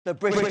The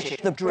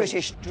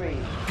British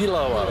dream.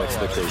 Below our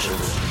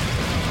expectations.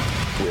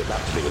 We're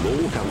back to being a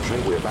normal country.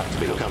 We're back to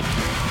being a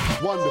country.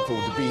 Wonderful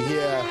to be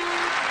here.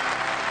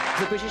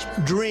 The British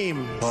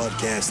Dream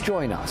Podcast.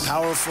 Join us,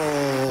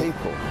 Powerful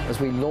people, as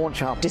we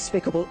launch our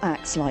despicable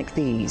acts like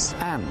these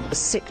and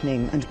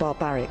sickening and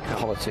barbaric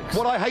politics.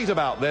 What I hate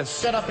about this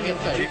is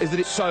that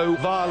it's so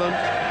violent.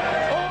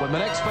 When the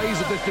next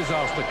phase of this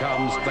disaster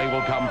comes, they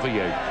will come for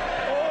you.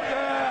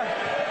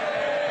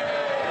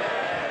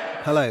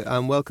 Hello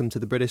and welcome to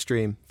The British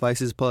Dream,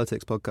 Vice's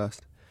politics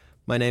podcast.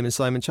 My name is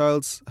Simon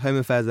Childs, Home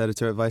Affairs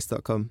Editor at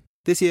Vice.com.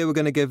 This year we're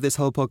going to give this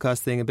whole podcast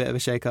thing a bit of a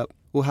shake-up.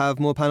 We'll have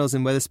more panels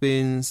in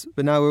Wetherspoons,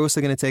 but now we're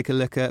also going to take a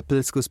look at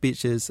political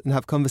speeches and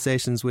have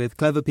conversations with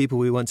clever people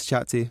we want to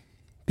chat to.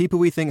 People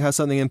we think have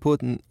something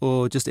important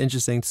or just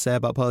interesting to say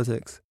about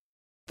politics.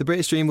 The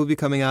British Dream will be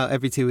coming out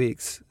every 2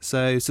 weeks,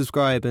 so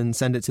subscribe and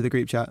send it to the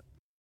group chat.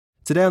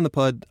 Today on the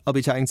pod, I'll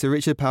be chatting to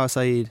Richard Power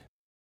Said.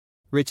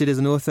 Richard is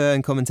an author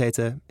and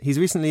commentator. He's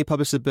recently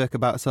published a book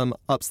about some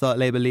upstart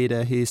Labour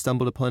leader who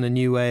stumbled upon a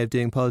new way of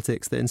doing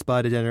politics that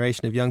inspired a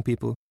generation of young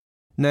people.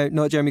 No,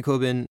 not Jeremy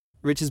Corbyn.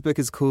 Richard's book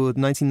is called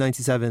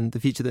 1997, The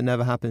Future That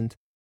Never Happened.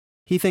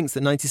 He thinks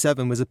that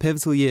 97 was a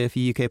pivotal year for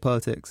UK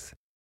politics.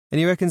 And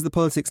he reckons the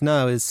politics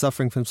now is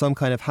suffering from some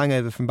kind of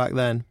hangover from back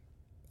then.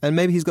 And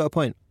maybe he's got a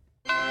point.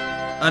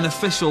 An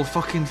official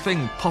fucking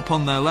thing pop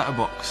on their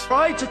letterbox.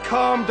 Try to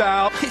calm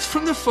down. It's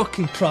from the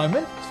fucking Prime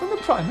Minister. It's from the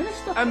Prime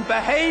Minister. And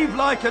behave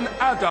like an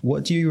adult.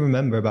 What do you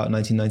remember about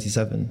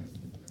 1997?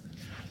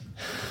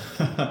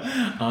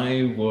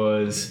 I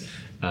was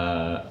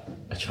a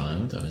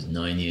child. I was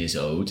 9 years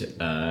old,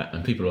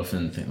 and people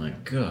often think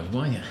like, God,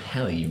 why the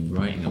hell are you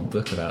writing a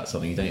book about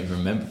something you don't even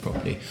remember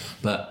properly?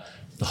 But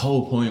the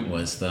whole point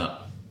was that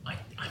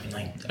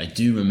I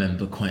do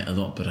remember quite a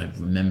lot, but I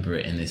remember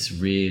it in this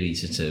really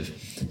sort of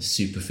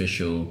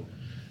superficial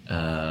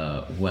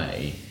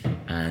way.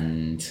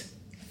 And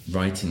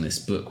writing this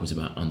book was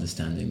about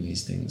understanding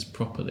these things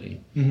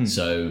properly. Mm-hmm.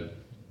 So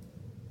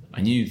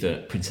I knew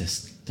that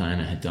Princess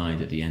Diana had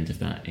died at the end of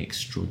that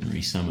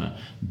extraordinary summer,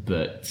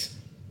 but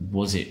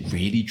was it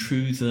really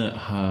true that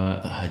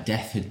her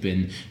death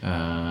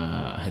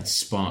had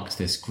sparked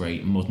this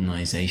great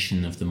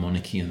modernisation of the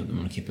monarchy, and that the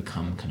monarchy had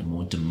become kind of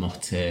more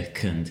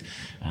demotic and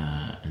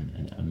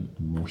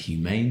more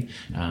humane?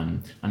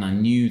 And I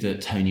knew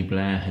that Tony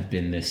Blair had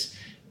been this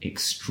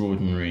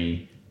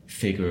extraordinary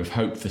figure of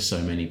hope for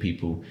so many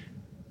people,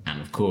 and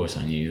of course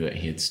I knew that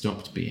he had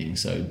stopped being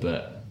so.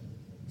 But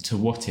to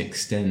what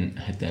extent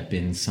had there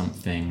been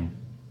something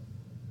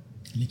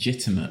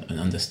legitimate and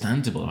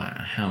understandable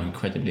about how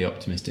incredibly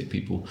optimistic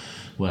people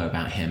were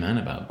about him and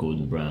about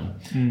Gordon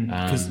Brown?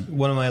 Because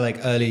one of my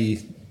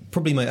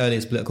probably my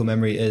earliest political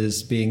memory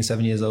is being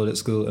 7 years old at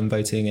school and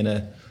voting in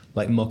a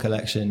mock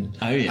election.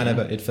 Oh, yeah. And I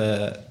voted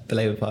for the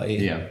Labour Party.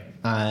 Yeah.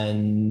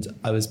 And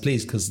I was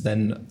pleased because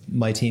then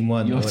my team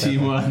won. Your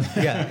team won.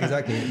 Yeah,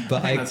 exactly.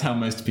 But I think that's how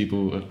most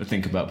people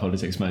think about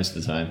politics most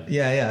of the time.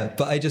 Yeah.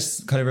 But I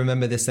just kind of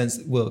remember this sense,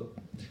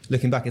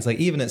 looking back, it's like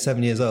even at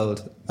 7 years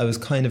old, I was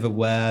kind of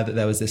aware that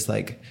there was this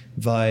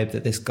vibe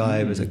that this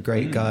guy was a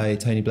great guy,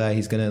 Tony Blair,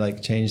 he's going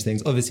to change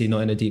things. Obviously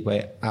not in a deep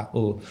way at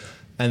all.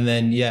 And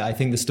then, I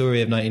think the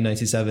story of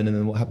 1997 and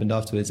then what happened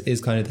afterwards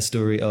is kind of the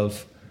story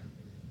of,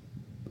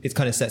 it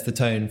kind of sets the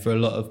tone for a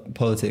lot of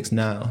politics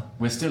now.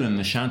 We're still in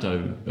the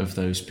shadow of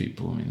those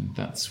people. I mean,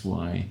 that's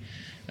why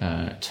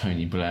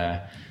Tony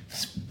Blair...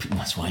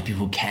 That's why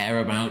people care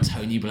about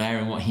Tony Blair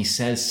and what he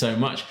says so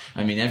much.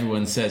 I mean,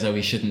 everyone says, "Oh,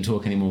 he shouldn't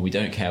talk anymore. We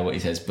don't care what he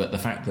says." But the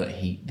fact that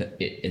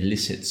it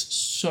elicits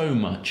so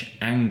much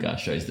anger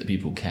shows that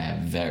people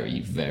care very,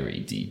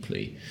 very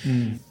deeply.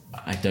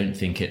 I don't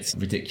think it's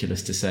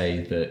ridiculous to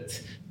say that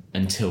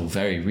until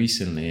very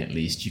recently, at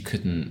least, you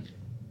couldn't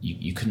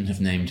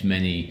have named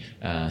many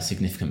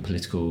significant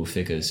political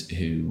figures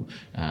who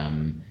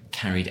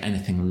carried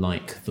anything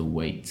like the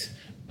weight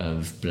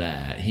of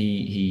Blair.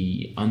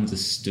 He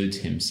understood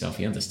himself.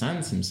 He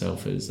understands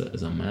himself as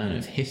a man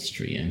of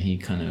history, and he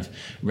kind of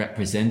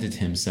represented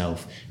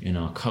himself in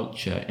our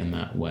culture in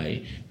that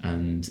way.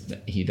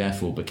 And he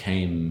therefore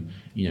became,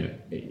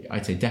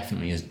 I'd say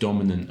definitely as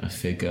dominant a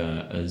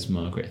figure as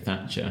Margaret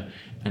Thatcher,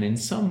 and in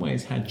some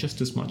ways had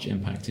just as much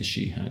impact as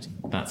she had.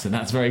 That's a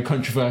very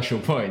controversial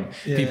point.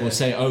 Yeah. People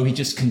say, "Oh, he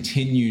just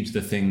continued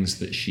the things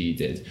that she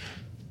did."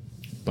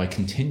 By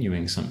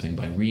continuing something,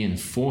 by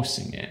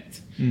reinforcing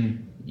it,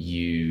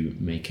 you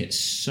make it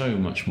so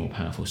much more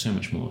powerful, so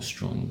much more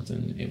strong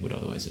than it would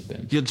otherwise have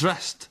been. You're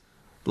dressed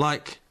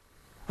like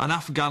an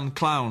Afghan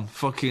clown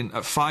fucking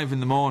at 5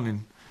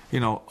 a.m,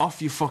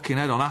 off your fucking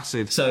head on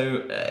acid.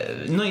 So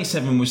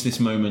 97 was this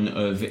moment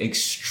of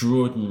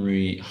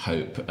extraordinary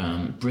hope.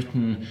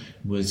 Britain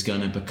was going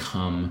to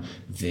become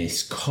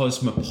this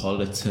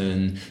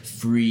cosmopolitan,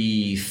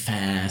 free,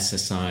 fair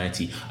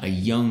society, a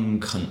young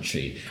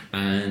country.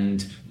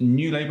 And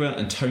New Labour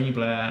and Tony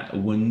Blair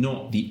were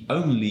not the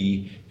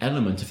only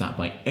element of that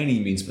by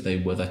any means, but they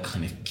were the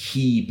kind of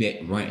key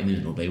bit right in the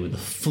middle. They were the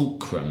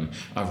fulcrum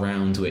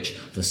around which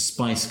the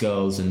Spice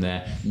Girls and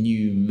their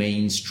new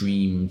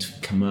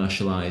mainstreamed commercial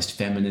commercialized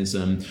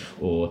feminism,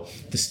 or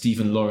the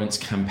Stephen Lawrence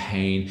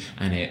campaign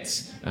and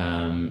its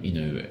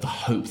the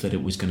hope that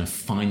it was going to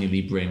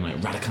finally bring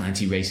like radical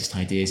anti-racist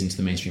ideas into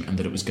the mainstream, and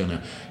that it was going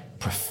to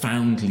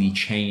profoundly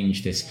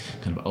change this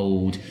kind of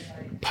old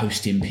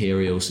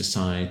post-imperial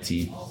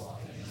society.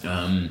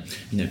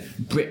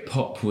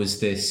 Britpop was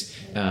this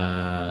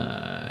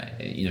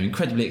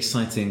incredibly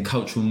exciting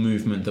cultural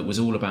movement that was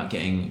all about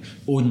getting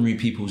ordinary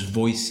people's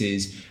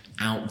voices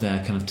out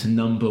there kind of to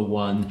number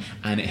one,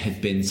 and it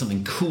had been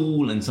something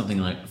cool and something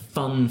like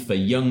fun for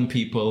young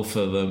people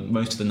for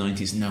most of the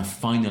 90s. Now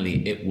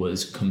finally it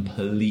was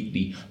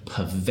completely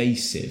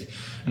pervasive.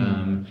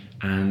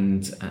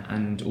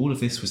 And all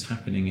of this was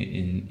happening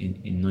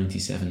in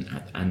 97,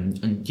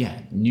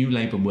 and New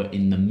Labour were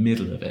in the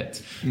middle of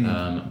it,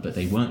 but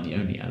they weren't the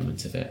only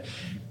element of it.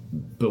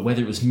 But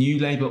whether it was New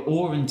Labour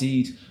or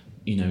indeed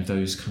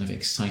those kind of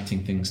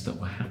exciting things that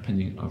were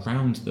happening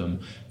around them,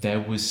 there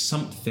was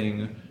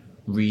something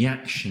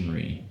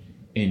reactionary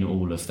in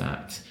all of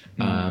that.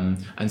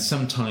 And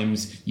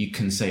sometimes you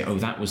can say, oh,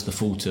 that was the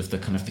fault of the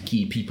kind of the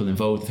key people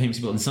involved, the famous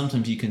people, and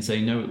sometimes you can say,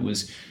 no, it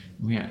was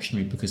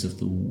reactionary because of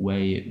the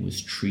way it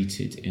was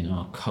treated in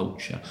our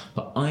culture.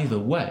 But either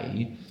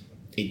way,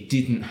 it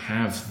didn't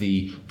have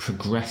the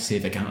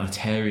progressive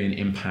egalitarian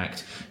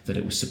impact that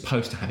it was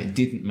supposed to have. It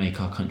didn't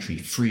make our country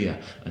freer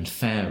and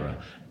fairer.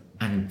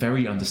 And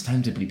very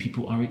understandably,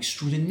 people are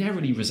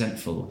extraordinarily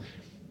resentful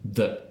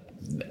that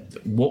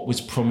what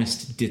was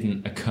promised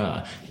didn't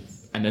occur.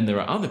 And then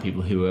there are other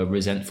people who are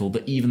resentful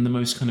that even the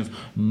most kind of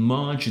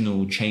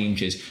marginal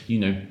changes,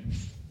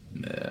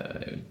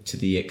 to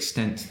the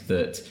extent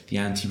that the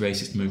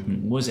anti-racist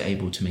movement was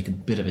able to make a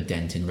bit of a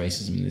dent in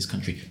racism in this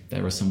country,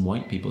 there are some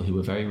white people who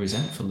are very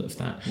resentful of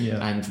that. Yeah.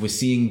 And we're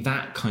seeing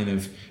that kind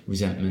of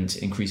resentment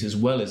increase, as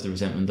well as the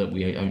resentment that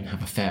we don't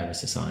have a fairer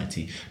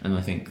society. And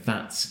I think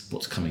that's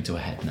what's coming to a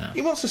head now.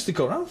 He wants us to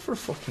go around for a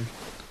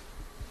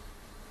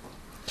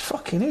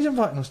he's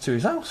inviting us to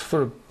his house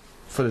for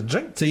a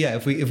drink. So yeah,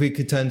 if we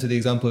could turn to the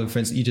example of, for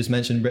instance, you just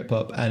mentioned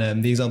Britpop,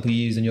 and the example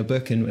you used in your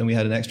book, and we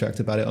had an extract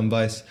about it on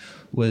Vice,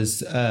 was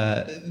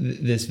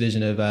this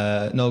vision of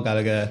Noel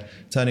Gallagher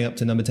turning up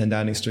to number 10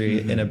 Downing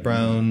Street in a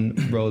brown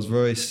Rolls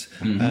Royce,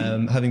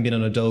 having been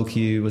on a dole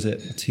queue, was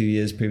it 2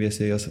 years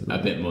previously or something?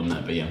 A bit more than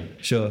that, but yeah.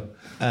 Sure.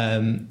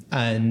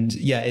 And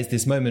yeah, it's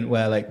this moment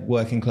where like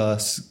working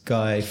class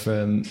guy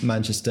from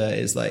Manchester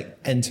is like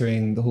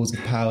entering the halls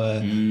of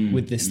power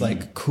with this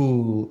like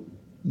cool,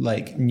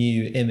 like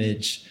new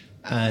image,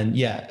 and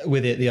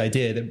with it the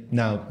idea that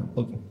now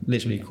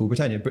literally cool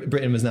Britannia,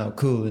 Britain was now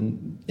cool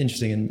and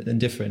interesting and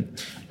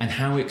different. And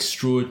how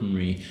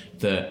extraordinary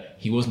that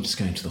he wasn't just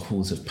going to the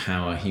halls of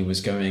power, he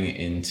was going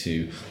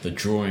into the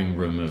drawing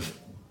room of,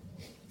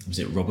 was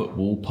it Robert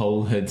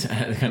Walpole had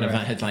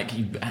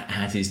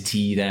had his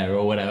tea there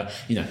or whatever,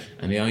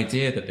 and the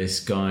idea that this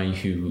guy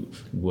who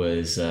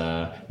was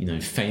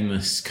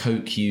famous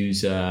coke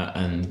user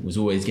and was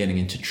always getting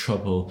into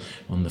trouble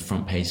on the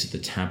front page of the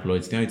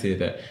tabloids, the idea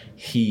that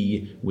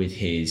he, with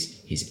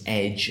his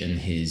edge and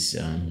his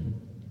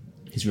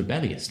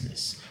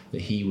rebelliousness,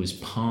 that he was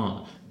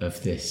part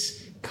of this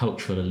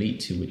cultural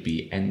elite who would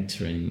be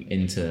entering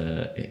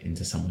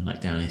into somewhere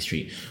like Downing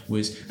Street,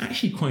 was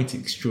actually quite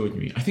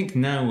extraordinary. I think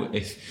now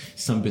if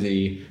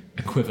somebody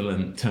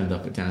equivalent turned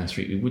up at Downing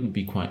Street, we wouldn't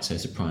be quite so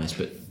surprised,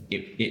 but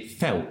it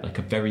felt like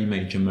a very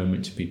major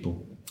moment to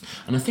people.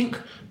 And I think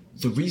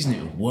the reason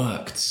it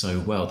worked so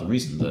well, the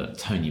reason that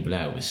Tony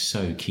Blair was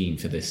so keen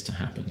for this to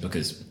happen,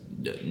 because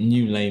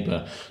New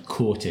Labour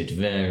courted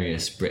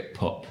various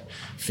Britpop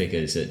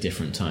figures at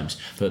different times,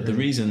 but the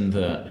reason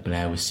that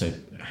Blair was so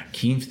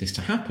keen for this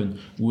to happen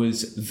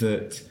was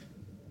that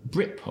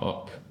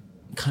Britpop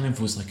kind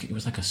of was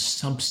like a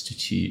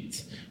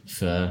substitute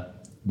for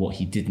what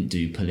he didn't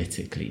do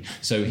politically.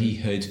 So he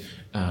had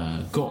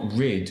got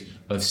rid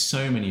of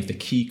so many of the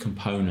key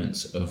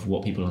components of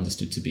what people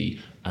understood to be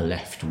a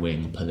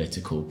left-wing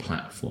political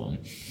platform.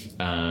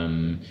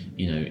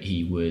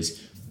 He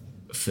was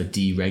for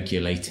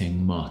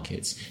deregulating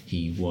markets.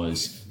 He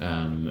was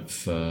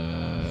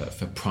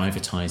for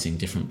privatising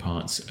different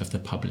parts of the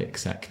public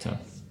sector.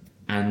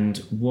 And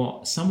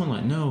what someone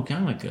like Noel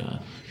Gallagher,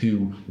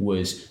 who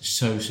was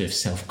so sort of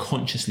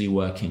self-consciously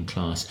working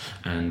class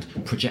and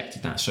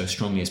projected that so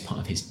strongly as part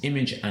of his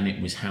image, and it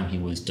was how he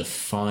was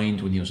defined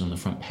when he was on the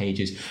front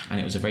pages, and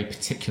it was a very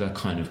particular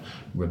kind of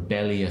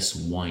rebellious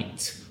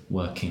white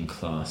working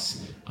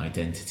class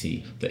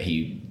identity that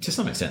he, to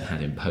some extent,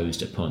 had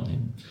imposed upon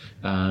him.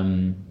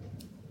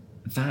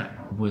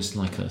 That was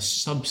like a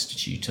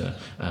substitute,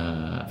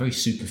 a very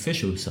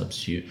superficial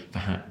substitute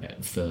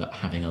for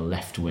having a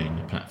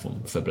left-wing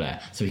platform for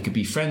Blair. So he could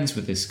be friends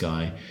with this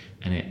guy,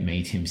 and it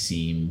made him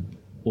seem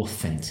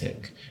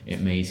authentic. It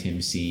made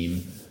him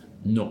seem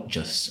not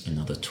just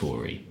another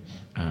Tory,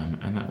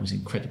 and that was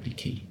incredibly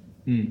key.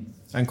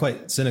 And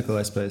quite cynical,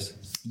 I suppose.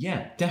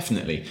 Yeah,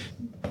 definitely.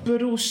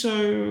 But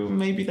also,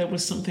 maybe there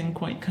was something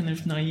quite kind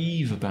of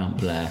naive about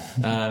Blair.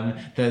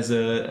 There's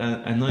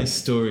a nice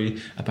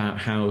story about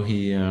how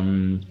he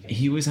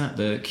was at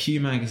the Q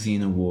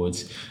Magazine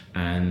Awards,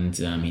 and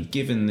he'd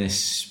given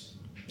this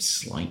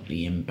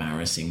slightly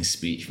embarrassing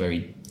speech where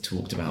he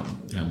talked about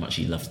how much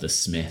he loved the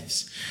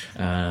Smiths.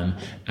 I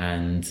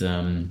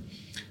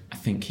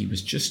think he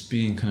was just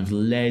being kind of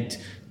led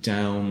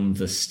down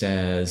the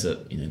stairs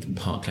at the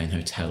Park Lane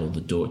Hotel or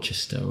the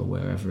Dorchester or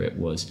wherever it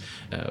was,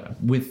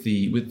 with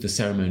the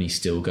ceremony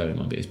still going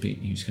on. But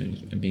he was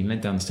kind of being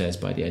led down the stairs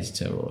by the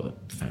editor or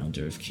the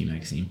founder of Q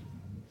Magazine,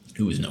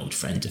 who was an old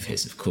friend of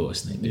his, of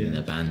course, and they'd been in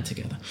a band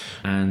together.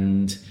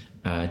 And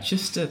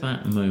just at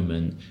that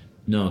moment,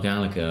 Noel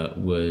Gallagher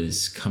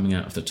was coming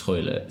out of the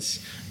toilets,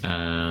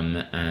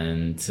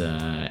 and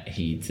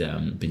he'd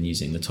been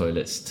using the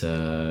toilets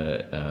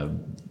to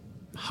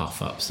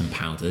huff up some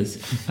powders,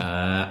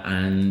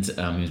 and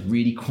he was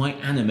really quite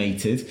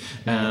animated,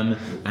 and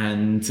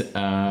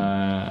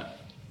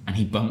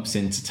he bumps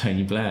into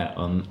Tony Blair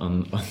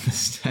on the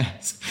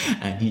stairs,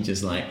 and he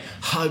just like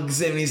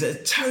hugs him and he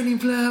says, "Tony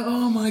Blair,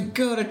 oh my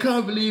God, I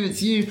can't believe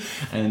it's you."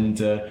 And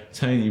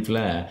Tony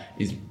Blair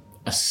is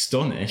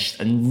astonished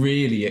and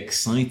really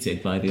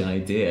excited by the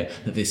idea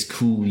that this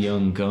cool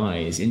young guy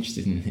is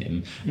interested in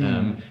him,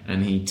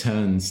 and he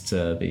turns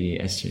to the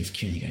editor of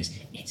Q and he goes,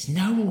 "It's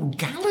Noel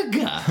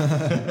Gallagher."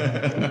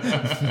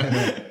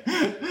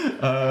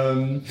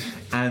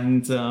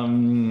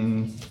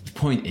 The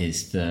point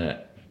is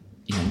that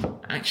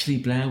actually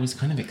Blair was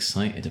kind of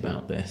excited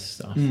about this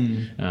stuff.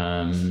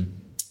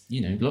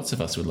 Lots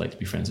of us would like to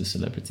be friends with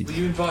celebrities. Were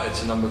you invited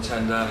to number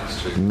 10 Downing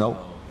Street? No.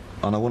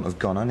 And I wouldn't have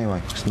gone anyway.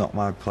 It's not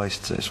my place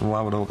to... So why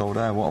would I go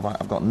there?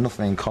 I've got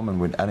nothing in common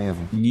with any of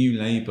them. New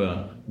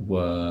Labour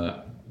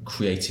were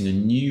creating a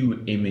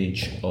new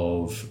image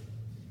of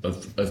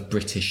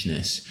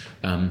Britishness,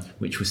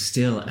 which was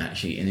still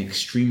actually an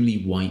extremely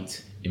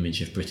white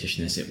image of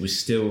Britishness. It was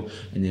still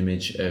an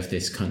image of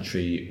this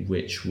country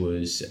which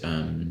was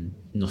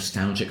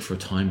nostalgic for a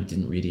time it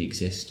didn't really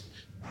exist.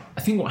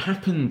 I think what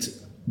happened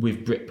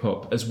with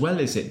Britpop, as well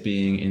as it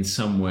being in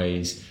some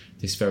ways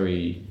this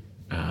very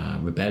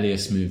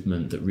rebellious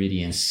movement that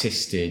really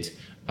insisted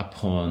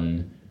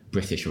upon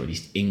British, or at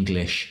least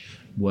English,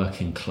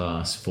 working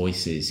class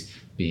voices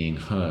being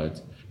heard,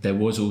 there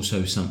was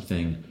also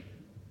something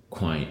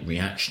quite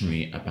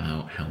reactionary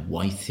about how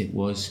white it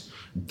was,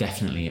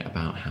 definitely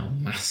about how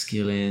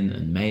masculine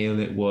and male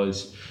it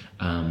was,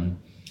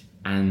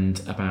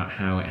 and about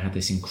how it had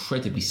this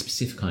incredibly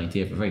specific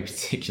idea of a very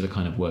particular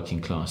kind of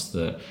working class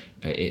that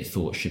it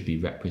thought should be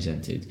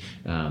represented.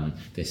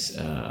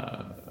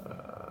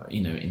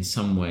 In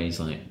some ways,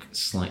 like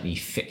slightly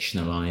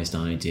fictionalized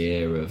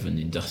idea of an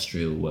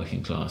industrial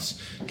working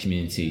class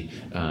community,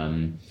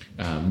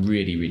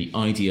 really, really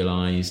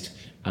idealized.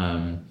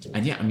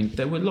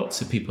 There were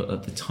lots of people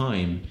at the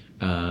time,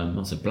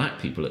 lots of black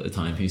people at the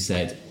time, who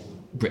said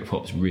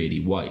Britpop's really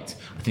white.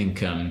 I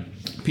think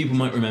people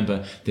might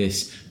remember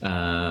this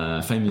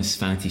famous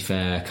Vanity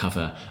Fair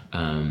cover,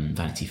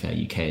 Vanity Fair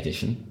UK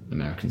edition,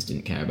 Americans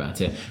didn't care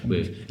about it,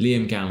 with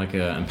Liam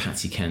Gallagher and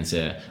Patsy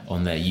Kensit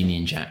on their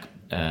Union Jack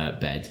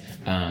bed,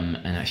 and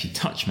actually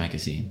Touch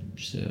magazine,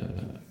 which is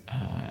a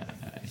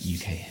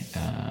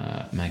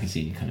UK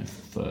magazine kind of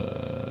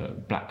for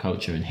black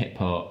culture and hip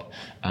hop,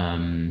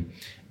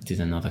 did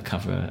another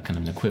cover, kind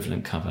of an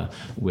equivalent cover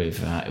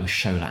with it was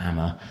Shola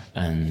Amma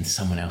and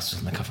someone else was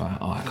on the cover.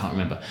 I can't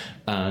remember.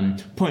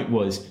 Point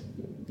was,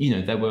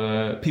 there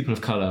were people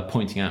of colour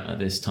pointing out at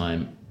this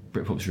time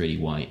Britpop was really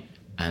white,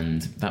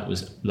 and that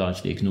was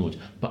largely ignored.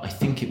 But I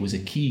think it was a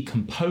key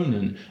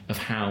component of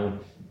how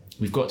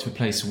we've got to a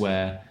place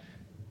where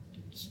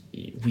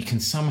we can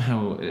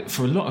somehow,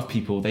 for a lot of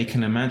people, they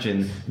can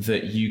imagine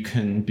that you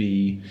can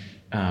be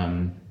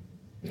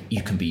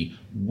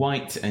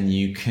white and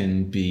you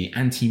can be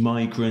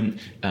anti-migrant,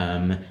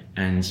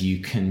 and you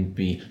can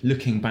be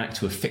looking back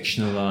to a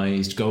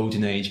fictionalized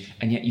golden age,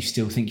 and yet you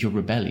still think you're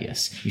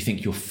rebellious. You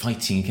think you're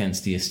fighting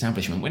against the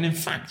establishment, when in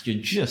fact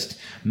you're just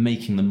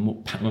making the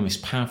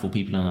most powerful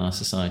people in our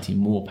society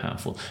more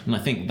powerful. And I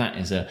think that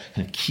is a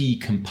kind of key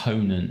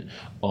component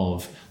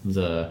of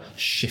the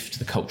shift to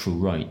the cultural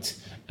right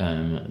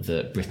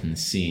that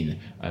Britain's seen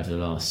over the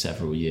last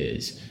several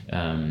years.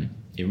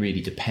 It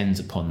really depends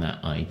upon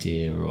that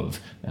idea of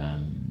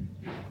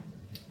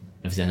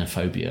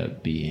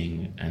xenophobia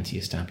being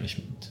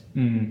anti-establishment.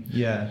 And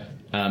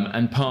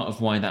another part of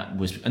why that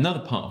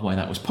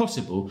was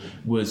possible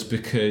was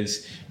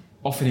because,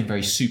 often in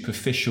very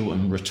superficial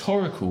and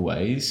rhetorical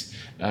ways,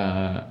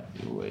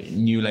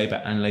 New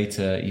Labour and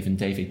later even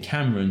David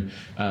Cameron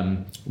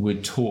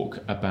would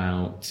talk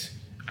about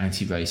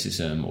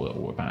anti-racism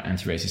or about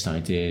anti-racist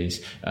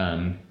ideas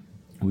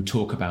would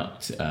talk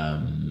about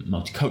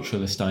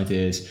multiculturalist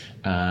ideas,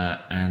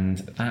 and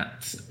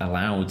that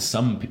allowed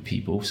some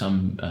people,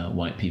 some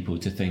white people,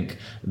 to think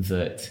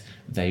that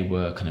they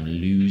were kind of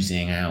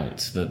losing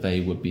out, that they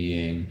were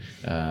being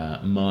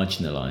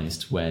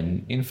marginalised,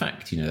 when in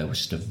fact, there was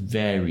just a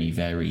very,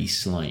 very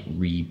slight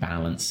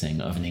rebalancing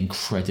of an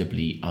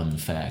incredibly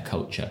unfair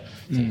culture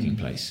taking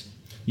place.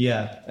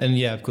 Yeah,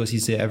 and of course you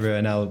see it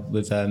everywhere now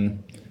with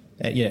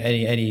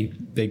any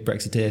big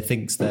Brexiteer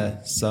thinks they're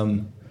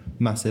some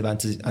massive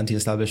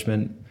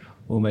anti-establishment,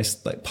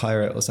 almost like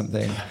pirate or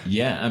something.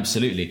 Yeah,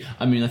 absolutely.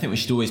 I mean, I think we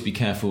should always be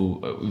careful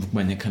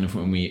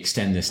when we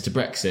extend this to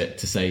Brexit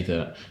to say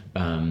that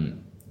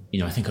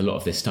I think a lot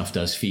of this stuff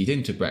does feed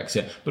into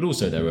Brexit, but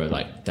also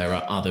there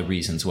are other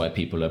reasons why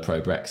people are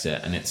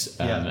pro-Brexit, and it's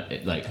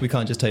we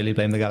can't just totally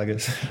blame the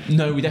Gallaghers.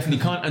 No, we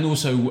definitely can't, and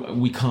also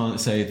we can't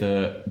say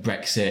that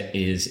Brexit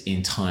is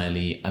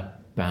entirely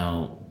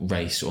about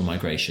race or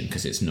migration,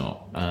 because it's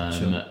not.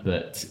 Sure.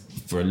 But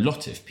for a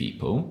lot of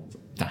people,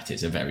 that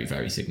is a very,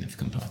 very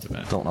significant part of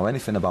it. Don't know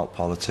anything about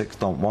politics,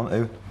 don't want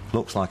to.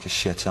 Looks like a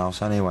shit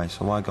house anyway,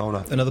 so why go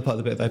there? Another part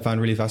of the bit that I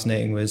found really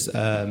fascinating was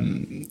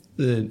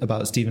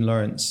about Stephen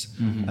Lawrence,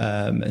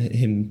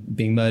 him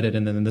being murdered,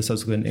 and then the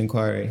subsequent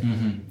inquiry.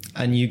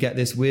 And you get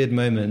this weird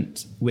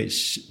moment,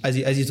 which, as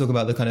you talk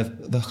about the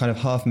kind of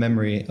half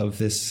memory of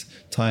this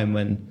time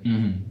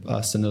when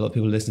us and a lot of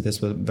people listening to this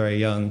were very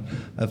young,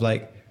 of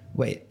like,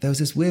 wait, there was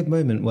this weird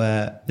moment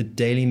where the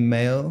Daily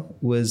Mail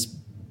was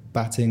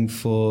batting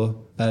for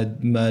a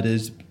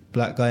murdered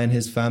black guy and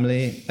his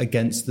family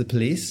against the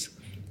police.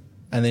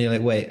 And then you're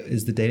like, wait,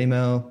 is the Daily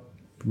Mail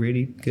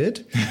really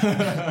good?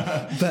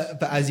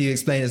 but as you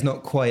explain, it's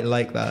not quite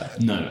like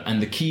that. No,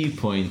 and the key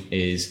point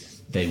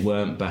is they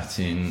weren't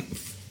batting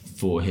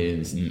for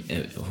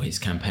his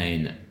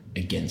campaign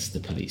against the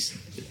police,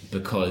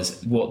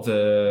 because what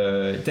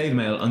the Daily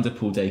Mail under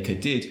Paul Dacre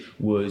did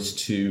was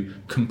to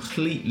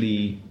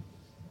completely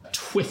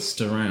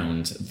twist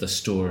around the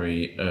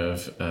story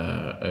of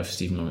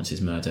Stephen Lawrence's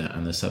murder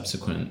and the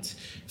subsequent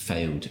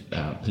failed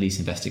police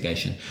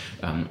investigation,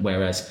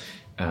 whereas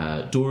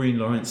Doreen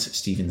Lawrence,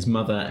 Stephen's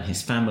mother, and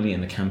his family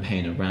and the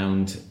campaign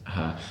around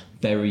her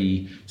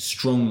very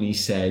strongly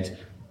said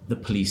the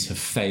police have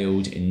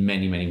failed in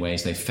many, many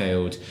ways. They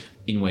failed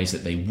in ways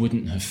that they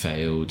wouldn't have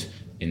failed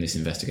in this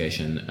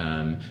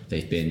investigation.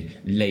 They've been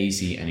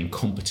lazy and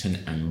incompetent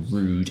and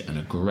rude and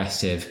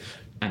aggressive,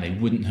 and they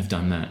wouldn't have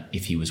done that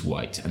if he was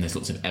white. And there's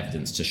lots of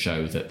evidence to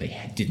show that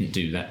they didn't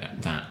do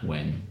that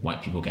when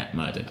white people get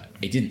murdered.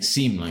 It didn't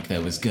seem like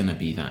there was going to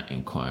be that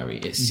inquiry.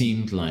 It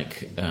seemed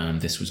like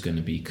this was going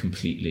to be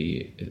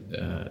completely,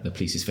 the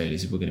police's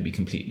failures were going to be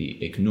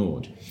completely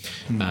ignored.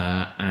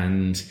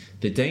 And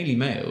the Daily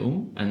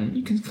Mail, and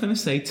you can kind of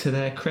say to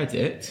their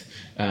credit,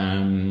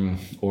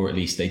 or at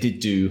least they did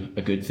do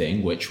a good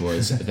thing, which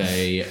was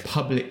they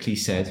publicly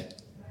said,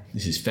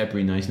 this is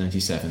February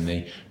 1997,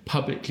 they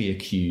publicly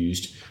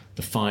accused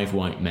the 5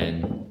 white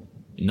men,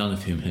 none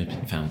of whom had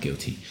been found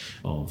guilty,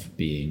 of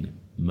being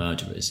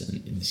murderers.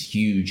 And in this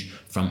huge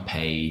front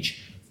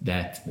page,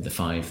 there the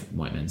 5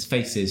 white men's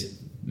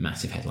faces,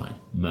 massive headline,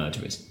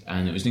 murderers.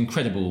 And it was an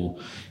incredible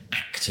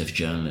act of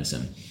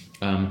journalism.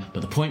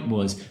 But the point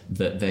was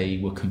that they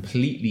were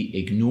completely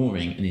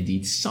ignoring and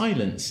indeed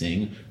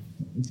silencing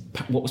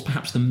what was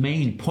perhaps the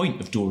main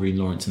point of Doreen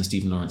Lawrence and the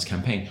Stephen Lawrence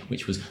campaign,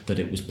 which was that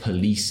it was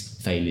police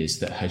failures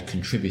that had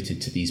contributed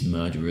to these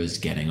murderers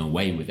getting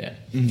away with it.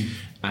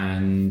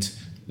 And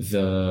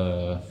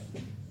the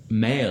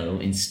Mail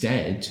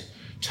instead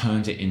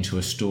turned it into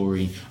a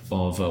story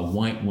of a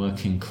white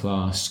working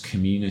class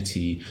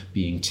community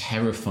being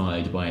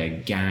terrified by a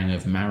gang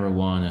of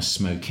marijuana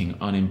smoking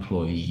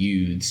unemployed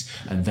youths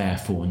and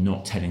therefore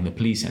not telling the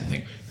police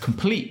anything.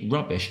 Complete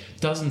rubbish.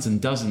 Dozens and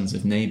dozens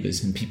of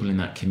neighbours and people in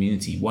that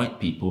community,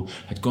 white people,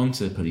 had gone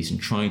to the police and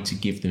tried to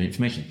give them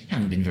information. It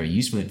hadn't been very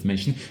useful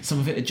information. Some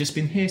of it had just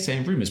been hearsay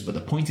and rumours, but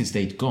the point is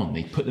they'd gone.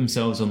 They'd put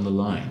themselves on the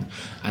line.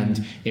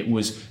 And it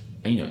was,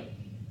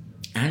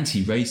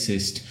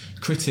 anti-racist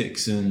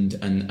critics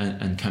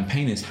and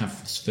campaigners have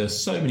for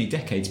so many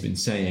decades been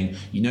saying,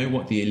 you know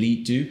what the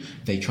elite do?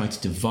 They try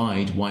to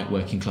divide white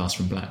working class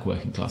from black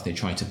working class. They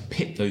try to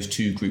pit those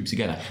two groups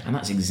together. And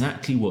that's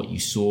exactly what you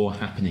saw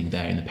happening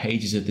there in the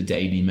pages of the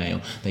Daily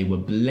Mail. They were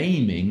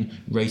blaming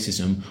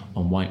racism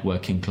on white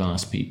working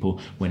class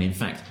people when in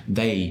fact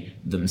they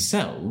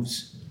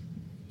themselves,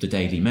 the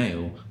Daily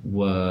Mail,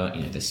 were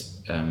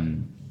this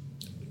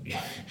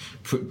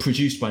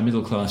produced by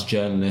middle-class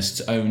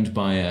journalists, owned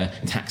by a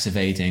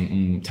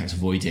tax-avoiding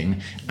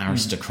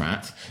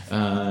aristocrat.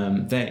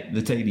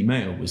 The Daily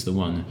Mail was the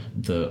one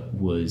that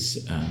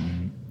was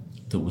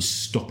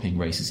stopping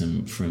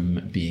racism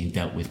from being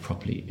dealt with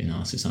properly in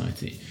our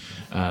society,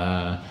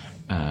 and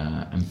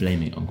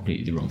blaming it on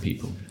completely the wrong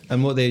people.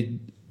 And what they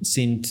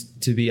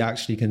seemed to be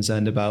actually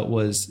concerned about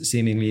was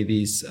seemingly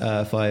these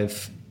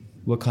 5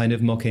 were kind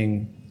of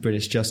mocking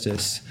British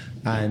justice,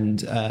 and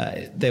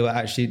they were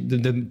actually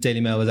the Daily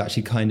Mail was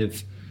actually kind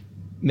of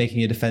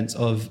making a defence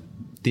of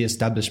the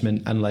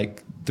establishment and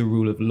like the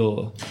rule of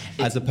law,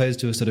 as opposed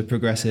to a sort of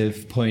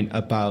progressive point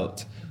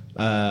about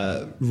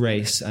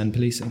race and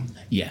policing.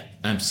 Yeah,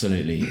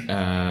 absolutely.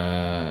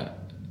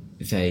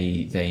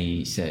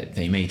 They said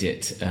they made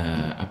it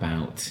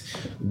about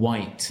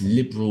white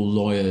liberal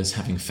lawyers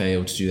having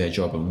failed to do their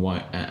job, and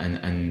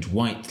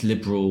white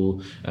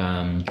liberal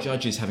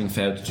judges having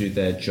failed to do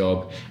their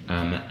job,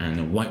 and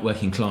a white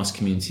working class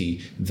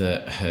community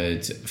that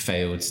had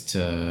failed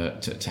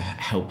to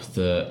help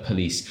the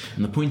police.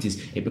 And the point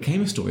is, it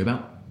became a story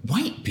about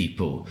white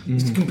people.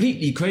 It's a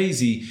completely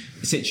crazy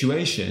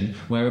situation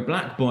where a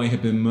black boy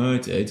had been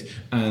murdered,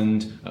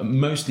 and a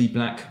mostly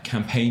black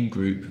campaign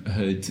group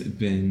had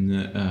been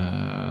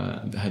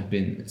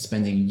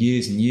spending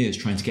years and years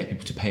trying to get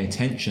people to pay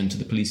attention to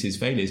the police's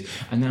failures.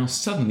 And now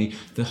suddenly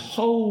the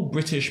whole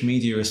British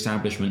media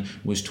establishment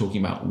was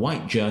talking about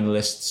white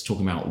journalists,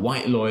 talking about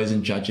white lawyers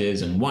and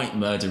judges and white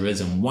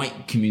murderers and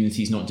white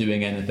communities not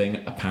doing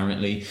anything,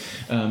 apparently.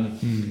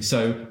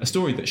 So a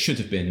story that should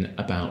have been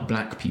about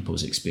black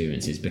people's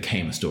experiences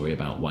became a story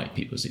about white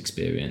people's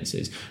experiences.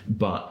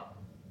 But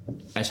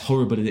as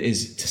horrible as it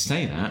is to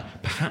say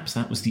that, perhaps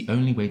that was the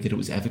only way that it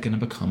was ever going to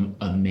become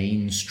a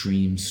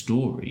mainstream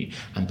story.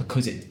 And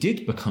because it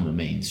did become a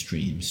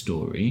mainstream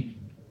story,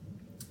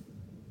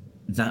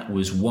 that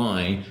was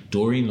why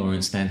Doreen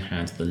Lawrence then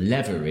had the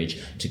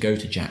leverage to go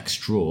to Jack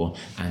Straw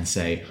and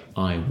say,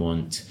 I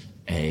want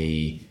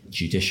a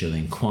judicial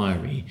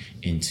inquiry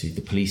into the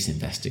police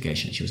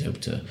investigation. She was able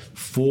to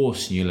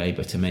force New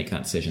Labour to make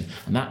that decision,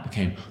 and that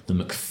became the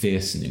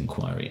Macpherson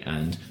inquiry.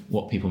 And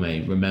what people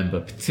may remember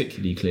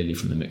particularly clearly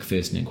from the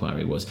Macpherson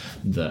inquiry was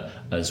that,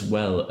 as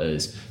well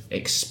as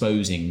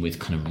exposing with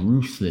kind of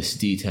ruthless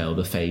detail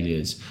the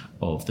failures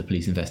of the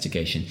police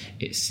investigation,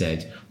 it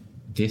said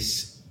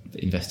this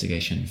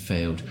investigation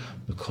failed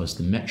because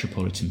the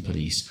Metropolitan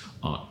Police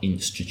are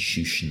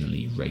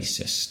institutionally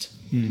racist.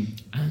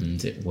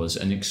 And it was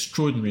an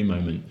extraordinary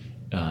moment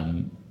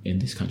in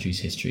this country's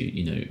history,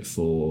 you know,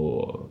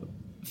 for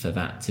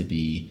that to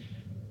be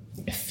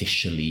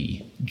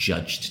officially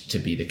judged to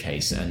be the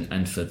case,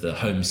 and for the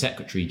Home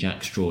Secretary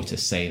Jack Straw to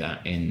say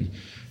that in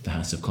the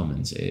House of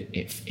Commons.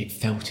 It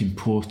felt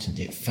important.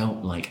 It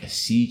felt like a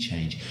sea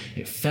change.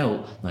 It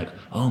felt like,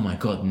 oh my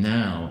God,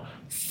 now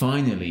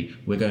finally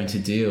we're going to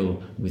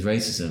deal with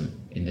racism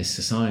in this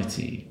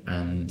society.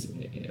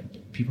 And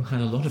people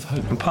had a lot of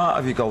hope. And part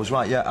of you goes,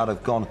 right, yeah, I'd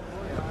have gone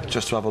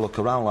just to have a look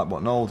around like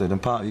what Noel did,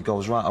 and part of you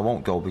goes, right, I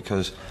won't go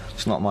because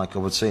it's not my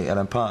cup of tea, and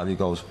then part of you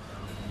goes,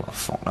 well,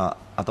 fuck that,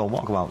 I don't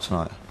want to go out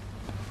tonight,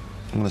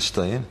 I'm going to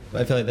stay in.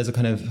 I feel like there's a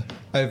kind of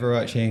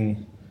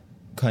overarching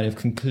kind of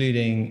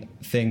concluding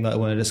thing that I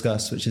want to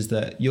discuss, which is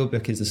that your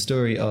book is the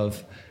story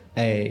of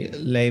a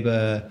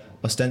Labour,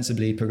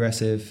 ostensibly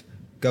progressive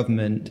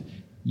government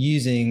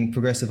using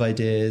progressive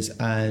ideas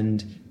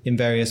and in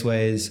various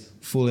ways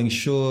falling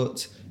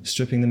short,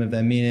 stripping them of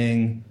their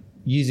meaning,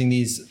 using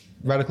these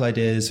radical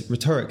ideas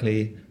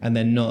rhetorically and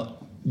then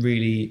not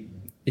really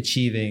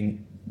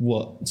achieving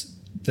what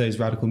those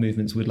radical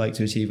movements would like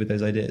to achieve with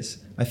those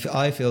ideas.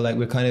 I feel like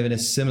we're kind of in a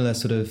similar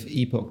sort of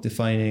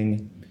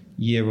epoch-defining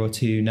year or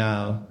two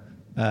now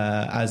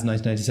as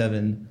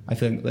 1997. I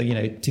feel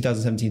like,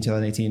 2017,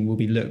 2018 will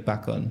be looked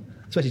back on,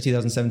 especially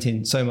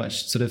 2017, so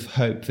much sort of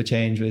hope for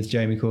change with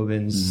Jeremy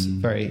Corbyn's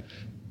very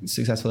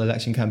successful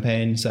election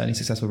campaign, certainly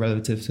successful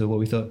relative to what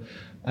we thought.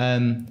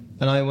 And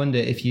I wonder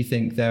if you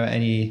think there are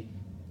any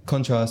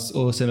contrasts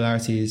or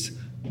similarities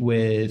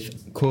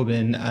with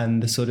Corbyn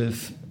and the sort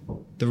of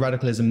the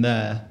radicalism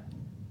there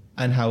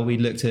and how we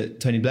looked at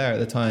Tony Blair at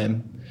the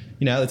time.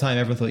 At the time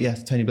everyone thought,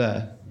 yes, Tony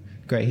Blair,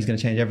 great, he's going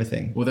to change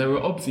everything. Well, there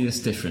were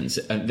obvious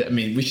differences. I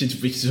mean, we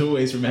should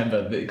always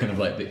remember the kind of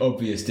like the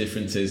obvious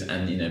differences,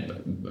 and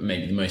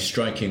maybe the most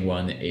striking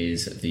one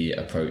is the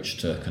approach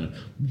to kind of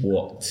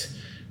what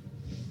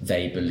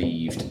they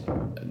believed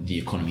the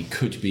economy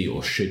could be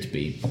or should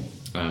be.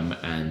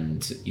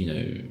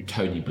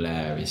 Tony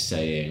Blair is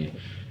saying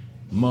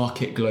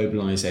market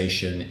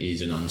globalization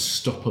is an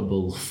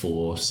unstoppable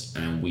force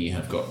and we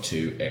have got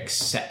to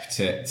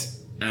accept it.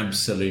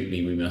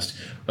 Absolutely, we must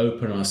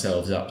open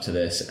ourselves up to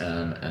this,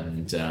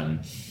 and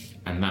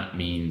that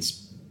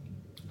means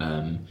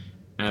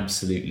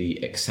absolutely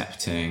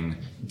accepting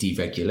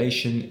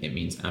deregulation. It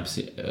means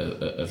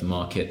of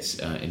markets.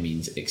 It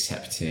means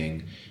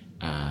accepting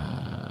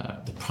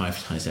the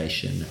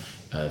privatization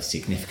of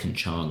significant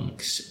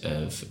chunks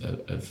of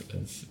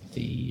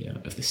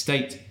the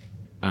state,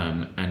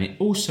 and it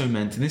also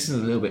meant, and this is a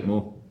little bit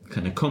more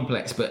kind of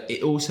complex, but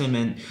it also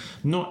meant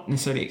not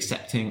necessarily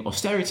accepting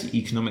austerity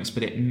economics,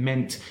 but it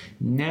meant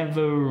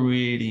never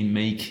really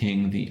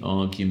making the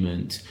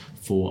argument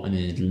for an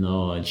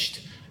enlarged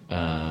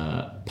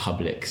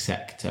public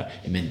sector.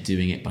 It meant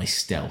doing it by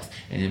stealth,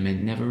 and it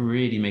meant never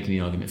really making the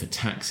argument for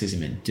taxes.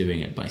 It meant doing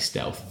it by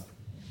stealth.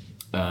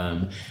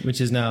 Which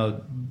is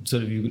now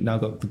sort of, you've now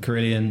got the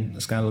Carillion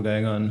scandal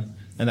going on,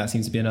 and that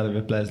seems to be another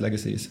of Blair's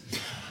legacies.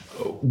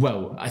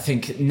 Well, I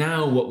think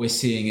now what we're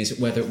seeing is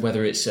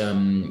whether it's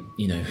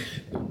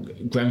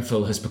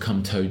Grenfell has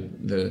become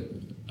the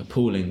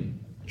appalling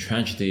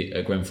tragedy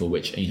at Grenfell,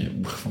 which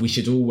we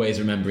should always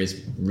remember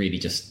is really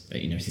just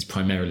it is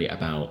primarily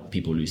about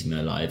people losing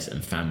their lives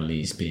and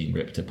families being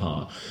ripped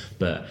apart.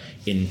 But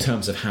in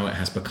terms of how it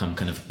has become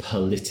kind of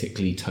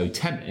politically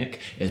totemic,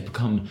 it has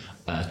become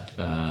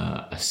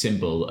a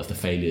symbol of the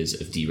failures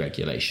of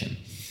deregulation.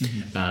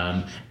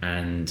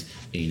 And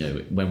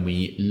when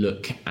we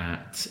look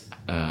at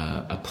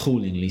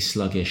appallingly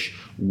sluggish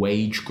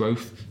wage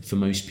growth for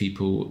most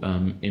people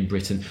in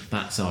Britain,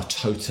 that's our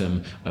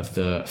totem of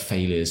the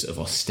failures of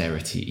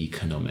austerity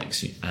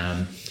economics.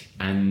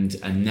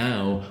 And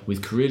now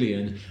with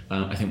Carillion,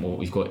 I think what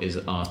we've got is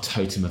our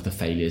totem of the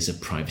failures of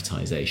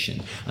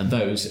privatisation. And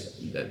those,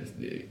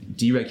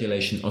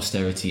 deregulation,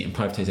 austerity and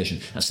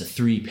privatisation, that's the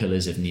three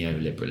pillars of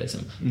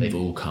neoliberalism. They've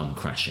all come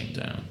crashing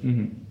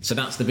down. So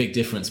that's the big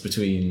difference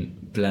between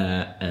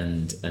Blair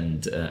and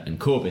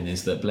Corbyn,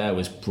 is that Blair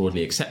was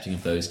broadly accepting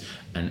of those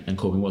and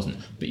Corbyn wasn't.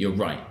 But you're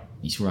right,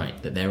 he's right,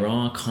 that there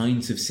are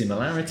kinds of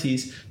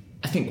similarities.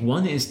 I think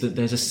one is that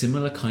there's a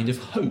similar kind of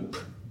hope.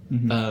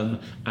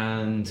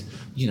 And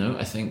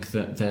I think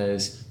that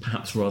there's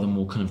perhaps rather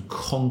more kind of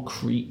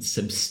concrete,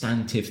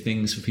 substantive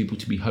things for people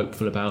to be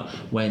hopeful about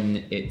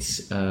when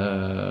it's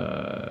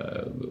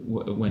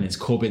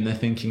Corbyn they're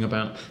thinking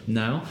about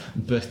now.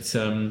 But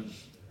so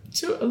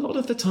a lot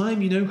of the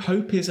time,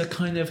 hope is a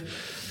kind of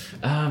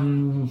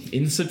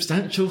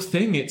insubstantial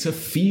thing. It's a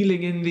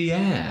feeling in the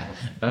air.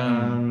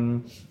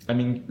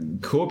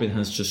 Corbyn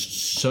has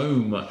just so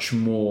much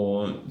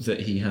more that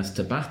he has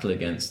to battle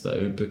against,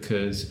 though,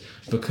 because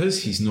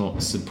he's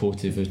not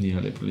supportive of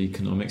neoliberal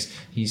economics.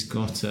 He's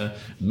got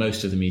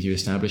most of the media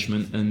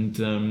establishment and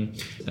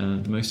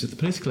most of the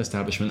political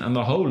establishment and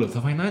the whole of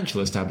the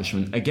financial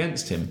establishment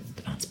against him.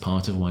 But that's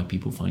part of why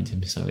people find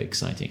him so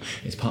exciting.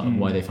 It's part of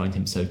why they find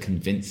him so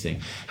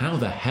convincing. How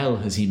the hell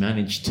has he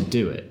managed to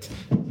do it?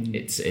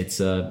 It's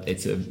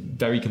a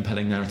very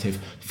compelling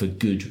narrative for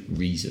good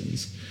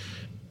reasons.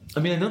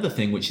 Another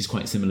thing which is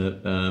quite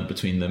similar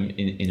between them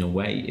in a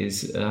way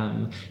is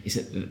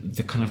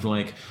the kind of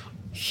like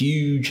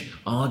huge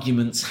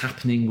arguments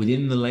happening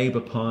within the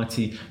Labour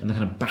Party and the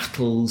kind of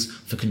battles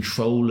for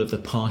control of the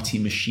party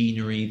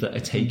machinery that are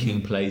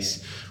taking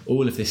place.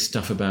 All of this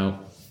stuff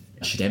about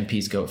should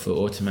MPs go up for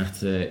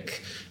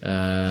automatic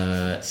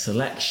reselection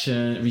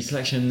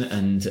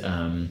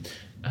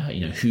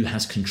and who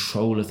has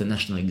control of the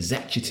National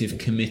Executive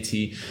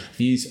Committee.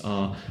 These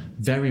are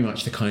very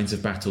much the kinds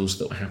of battles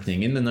that were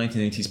happening in the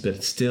 1980s,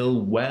 but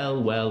still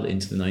well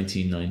into the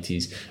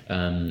 1990s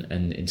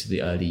and into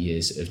the early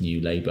years of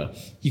New Labour.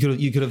 You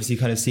could obviously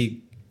kind of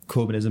see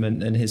Corbynism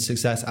and his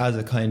success as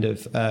a kind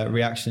of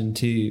reaction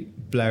to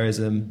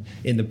Blairism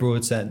in the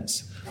broad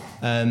sense.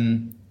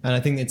 And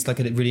I think it's like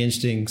a really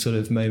interesting sort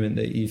of moment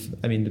that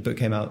the book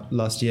came out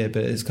last year,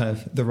 but it's kind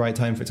of the right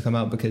time for it to come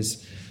out,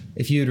 because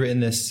if you had written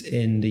this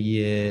in the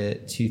year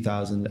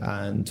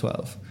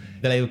 2012,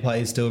 the Labour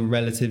Party is still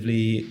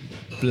relatively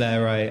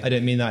Blairite. I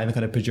don't mean that in a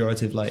kind of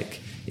pejorative, like,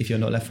 if you're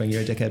not left-wing,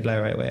 you're a dickhead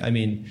Blairite way. I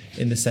mean,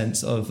 in the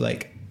sense of,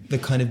 like, the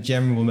kind of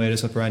general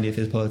modus operandi of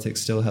his politics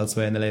still held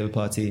sway in the Labour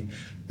Party,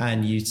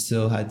 and you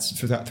still had,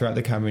 throughout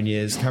the Cameron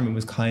years, Cameron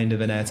was kind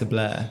of an heir to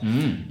Blair.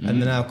 And then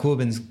now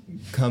Corbyn's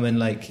come and,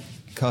 like,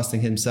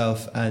 casting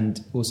himself,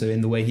 and also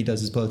in the way he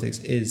does his politics,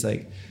 is,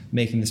 like,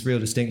 making this real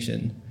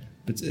distinction.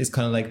 But it's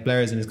kind of like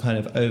Blairism is kind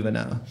of over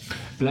now.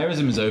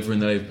 Blairism is over in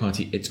the Labour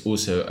Party. It's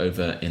also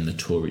over in the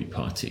Tory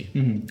Party.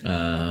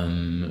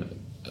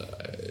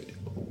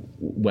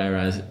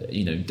 Whereas,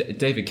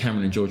 David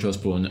Cameron and George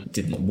Osborne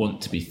didn't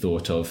want to be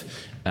thought of,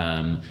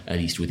 at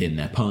least within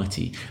their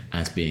party,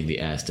 as being the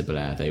heirs to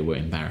Blair. They were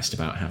embarrassed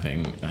about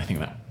having, I think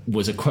that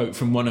was a quote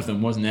from one of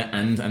them, wasn't it?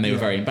 And they were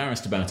very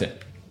embarrassed about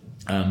it.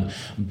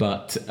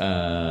 But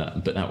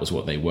that was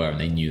what they were, and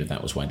they knew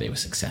that was why they were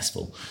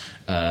successful.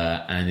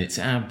 And it's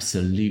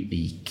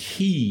absolutely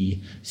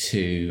key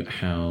to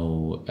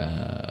how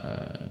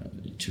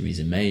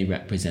Theresa May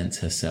represents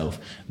herself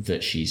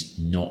that she's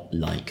not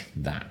like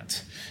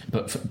that.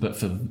 But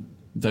for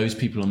those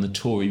people on the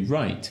Tory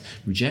right,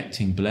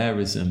 rejecting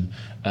Blairism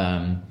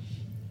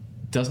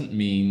doesn't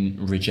mean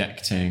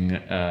rejecting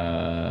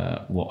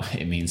what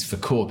it means for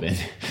Corbyn.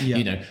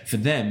 Yeah. For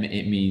them,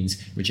 it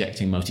means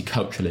rejecting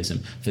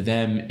multiculturalism. For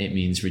them, it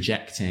means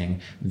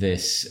rejecting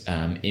this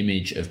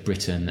image of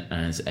Britain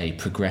as a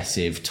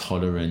progressive,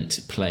 tolerant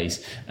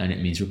place, and it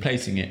means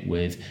replacing it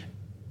with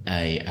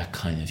a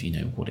kind of,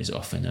 what is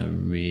often a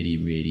really,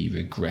 really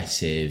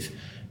regressive,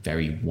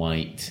 very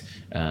white,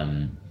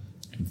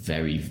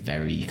 very,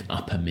 very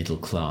upper middle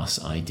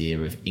class idea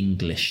of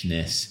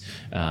Englishness,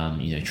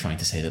 trying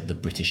to say that the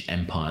British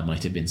Empire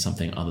might have been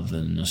something other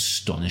than an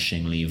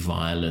astonishingly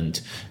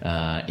violent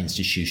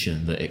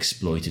institution that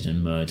exploited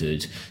and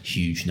murdered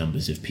huge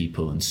numbers of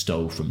people and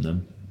stole from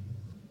them.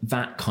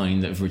 That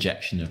kind of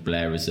rejection of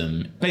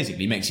Blairism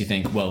basically makes you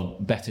think, well,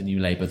 better New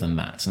Labour than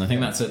that. And I think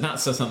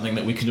that's something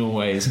that we can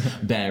always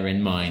bear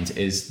in mind,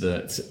 is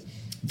that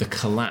the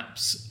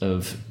collapse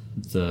of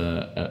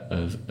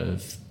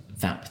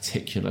that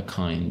particular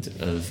kind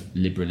of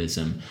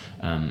liberalism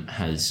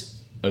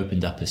has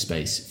opened up a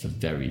space for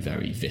very,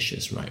 very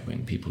vicious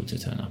right-wing people to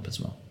turn up as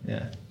well.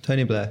 Yeah.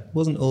 Tony Blair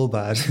wasn't all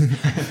bad.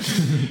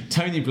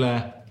 Tony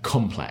Blair,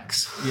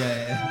 complex.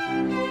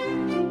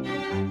 Yeah.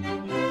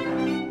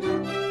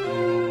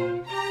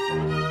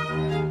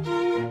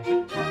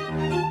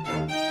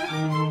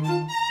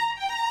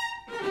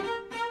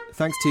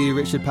 Thanks to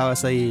Richard Power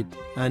Said,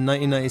 and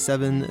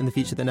 1997 and the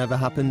Future That Never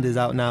Happened is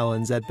out now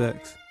on Zed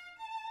Books.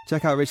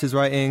 Check out Richard's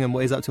writing and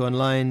what he's up to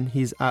online.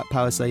 He's at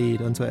Power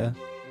Said on Twitter.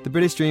 The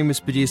British Dream was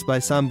produced by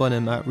Sam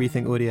Bonham at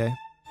Rethink Audio.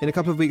 In a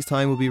couple of weeks'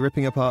 time, we'll be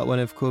ripping apart one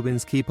of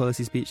Corbyn's key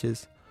policy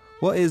speeches.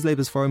 What is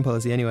Labour's foreign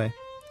policy anyway?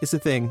 It's a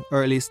thing,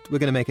 or at least we're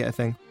going to make it a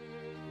thing.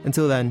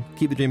 Until then,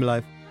 keep the dream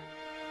alive.